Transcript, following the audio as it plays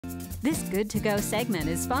This Good to Go segment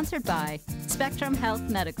is sponsored by Spectrum Health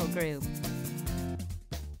Medical Group.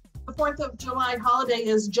 The 4th of July holiday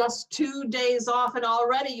is just 2 days off, and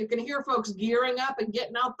already you can hear folks gearing up and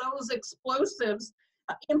getting out those explosives.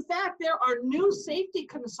 In fact, there are new safety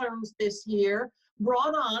concerns this year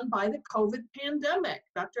brought on by the COVID pandemic.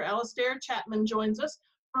 Dr. Alistair Chapman joins us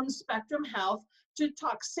from Spectrum Health to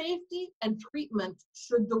talk safety and treatment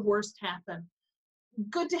should the worst happen.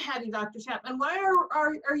 Good to have you, Dr. Chapman. Why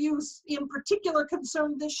are you in particular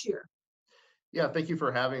concerned this year? Yeah, thank you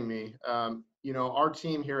for having me. Our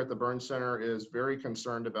team here at the Burn Center is very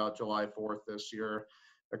concerned about July 4th this year.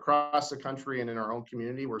 Across the country and in our own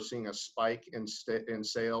community, we're seeing a spike in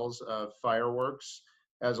sales of fireworks,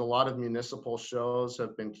 as a lot of municipal shows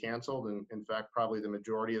have been canceled, and in fact, probably the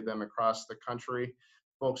majority of them across the country.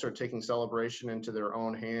 Folks are taking celebration into their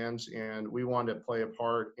own hands, and we want to play a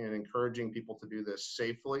part in encouraging people to do this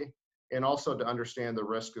safely, and also to understand the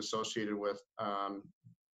risk associated with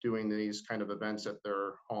doing these kind of events at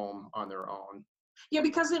their home on their own. Yeah,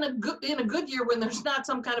 because in a good year, when there's not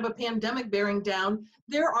some kind of a pandemic bearing down,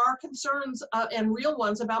 there are concerns and real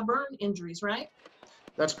ones about burn injuries, right?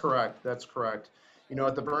 That's correct. That's correct.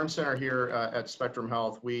 At the Burn Center here at Spectrum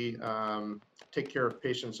Health, we take care of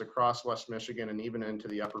patients across West Michigan and even into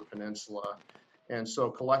the Upper Peninsula. And so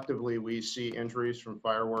collectively, we see injuries from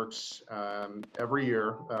fireworks every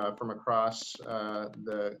year from across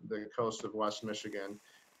the coast of West Michigan.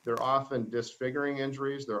 They're often disfiguring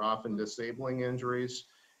injuries, they're often disabling injuries,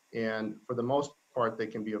 and for the most part, they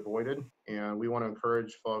can be avoided. And we want to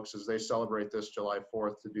encourage folks as they celebrate this July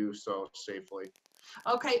 4th to do so safely.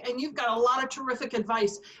 Okay, and you've got a lot of terrific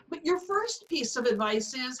advice, but your first piece of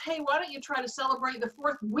advice is, hey, why don't you try to celebrate the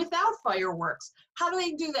 4th without fireworks? How do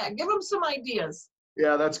they do that? Give them some ideas.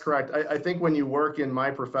 Yeah, that's correct. I think when you work in my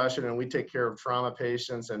profession and we take care of trauma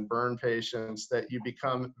patients and burn patients, that you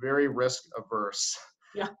become very risk averse.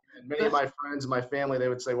 Yeah. And many of my friends, my family, they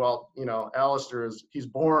would say, well, Alistair he's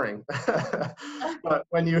boring. But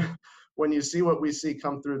when you see what we see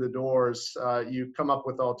come through the doors, you come up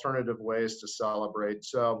with alternative ways to celebrate.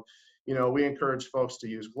 So, we encourage folks to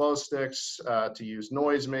use glow sticks, to use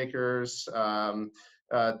noisemakers,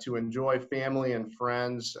 to enjoy family and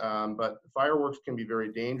friends. But fireworks can be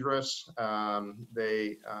very dangerous.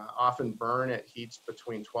 They often burn at heats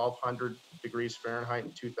between 1,200 degrees Fahrenheit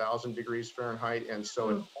and 2,000 degrees Fahrenheit. And so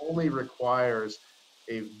it only requires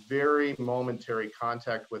a very momentary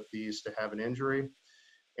contact with these to have an injury.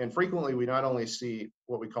 And frequently, we not only see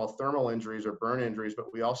what we call thermal injuries or burn injuries,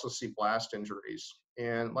 but we also see blast injuries.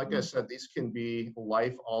 And like I said, these can be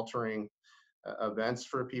life-altering events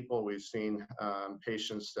for people. We've seen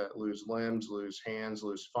patients that lose limbs, lose hands,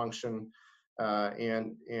 lose function,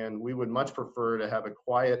 and we would much prefer to have a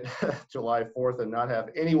quiet July 4th and not have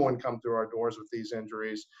anyone come through our doors with these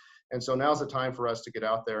injuries. And so now's the time for us to get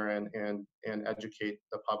out there and educate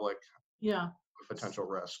the public. Yeah. On potential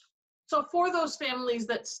risk. So for those families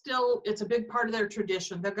that still, it's a big part of their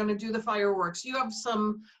tradition, they're going to do the fireworks. You have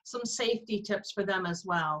some safety tips for them as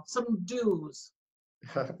well, some do's.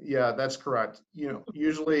 Yeah, that's correct.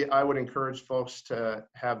 Usually I would encourage folks to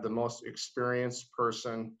have the most experienced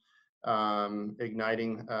person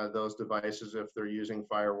igniting those devices if they're using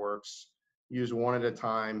fireworks. Use one at a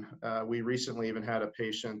time. We recently even had a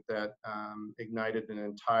patient that ignited an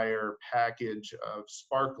entire package of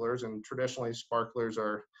sparklers, and traditionally sparklers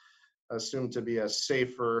are assumed to be a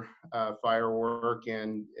safer firework,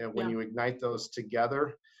 and when you ignite those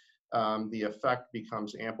together, the effect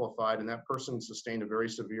becomes amplified, and that person sustained a very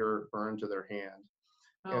severe burn to their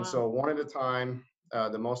hand. So one at a time,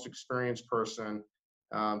 the most experienced person,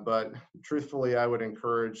 but truthfully, I would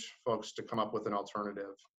encourage folks to come up with an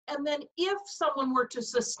alternative. And then if someone were to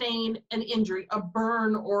sustain an injury, a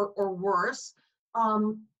burn or worse,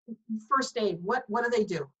 first aid, what do they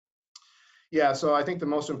do? Yeah, so I think the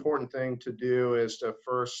most important thing to do is to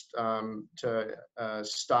first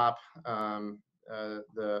stop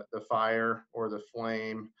the fire or the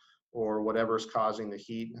flame or whatever's causing the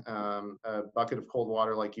heat. A bucket of cold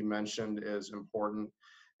water, like you mentioned, is important.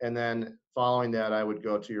 And then following that, I would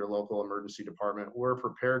go to your local emergency department. We're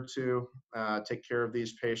prepared to take care of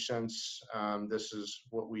these patients. This is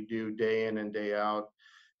what we do day in and day out.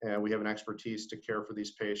 And we have an expertise to care for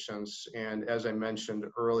these patients. And as I mentioned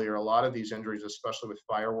earlier, a lot of these injuries, especially with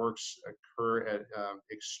fireworks, occur at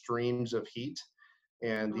extremes of heat,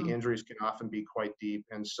 and the injuries can often be quite deep.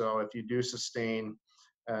 And so if you do sustain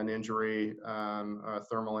an injury, a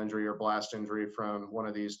thermal injury or blast injury from one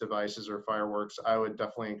of these devices or fireworks, I would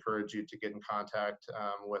definitely encourage you to get in contact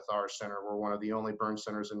with our center. We're one of the only burn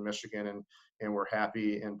centers in Michigan, and we're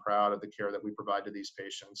happy and proud of the care that we provide to these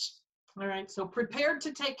patients. All right, so prepared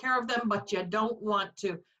to take care of them, but you don't want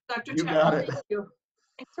to. Dr. You got Chapman, it. thank you.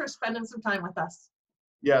 Thanks for spending some time with us.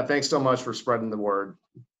 Yeah, thanks so much for spreading the word.